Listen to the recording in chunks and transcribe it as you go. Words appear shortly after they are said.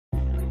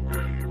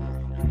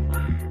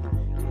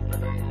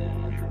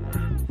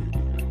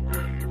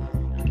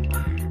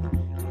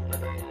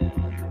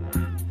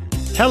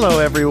Hello,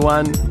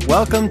 everyone.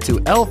 Welcome to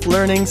Elf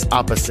Learning's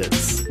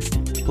Opposites.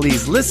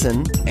 Please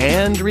listen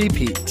and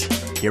repeat.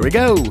 Here we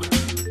go.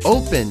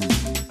 Open,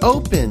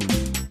 open.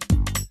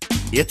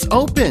 It's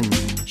open.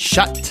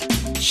 Shut,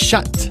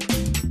 shut.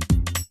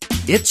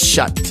 It's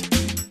shut.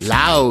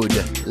 Loud,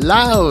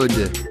 loud.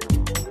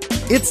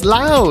 It's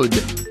loud.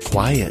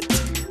 Quiet,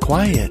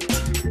 quiet.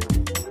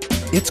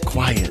 It's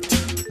quiet.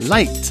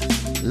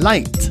 Light,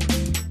 light.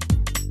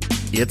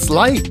 It's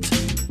light.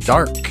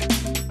 Dark,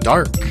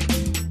 dark.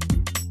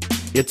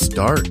 It's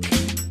dark.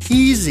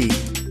 Easy,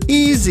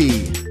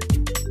 easy.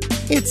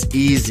 It's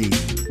easy.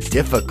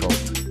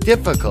 Difficult,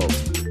 difficult.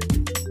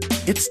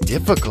 It's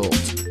difficult.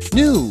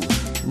 New,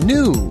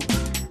 new.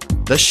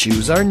 The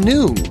shoes are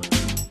new.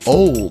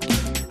 Old,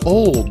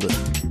 old.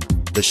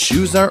 The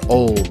shoes are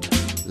old.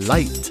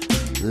 Light,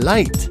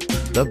 light.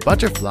 The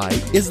butterfly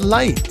is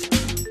light.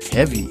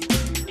 Heavy,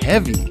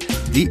 heavy.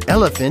 The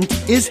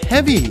elephant is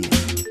heavy.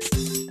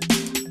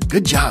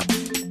 Good job.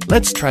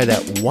 Let's try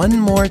that one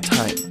more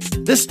time.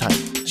 This time,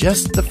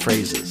 just the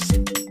phrases.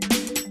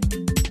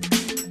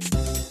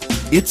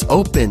 It's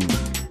open.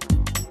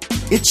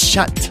 It's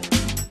shut.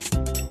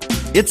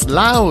 It's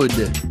loud.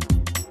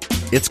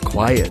 It's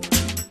quiet.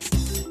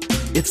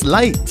 It's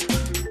light.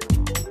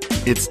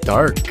 It's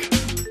dark.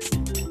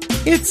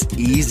 It's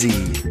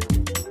easy.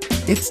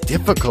 It's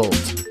difficult.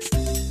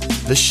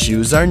 The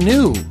shoes are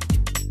new.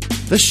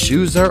 The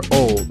shoes are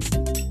old.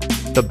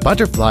 The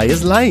butterfly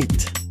is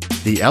light.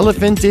 The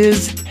elephant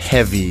is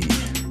heavy.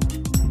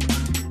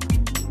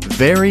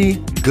 Very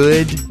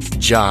good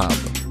job.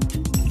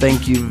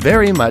 Thank you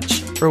very much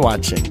for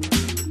watching.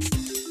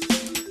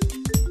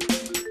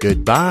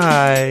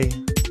 Goodbye.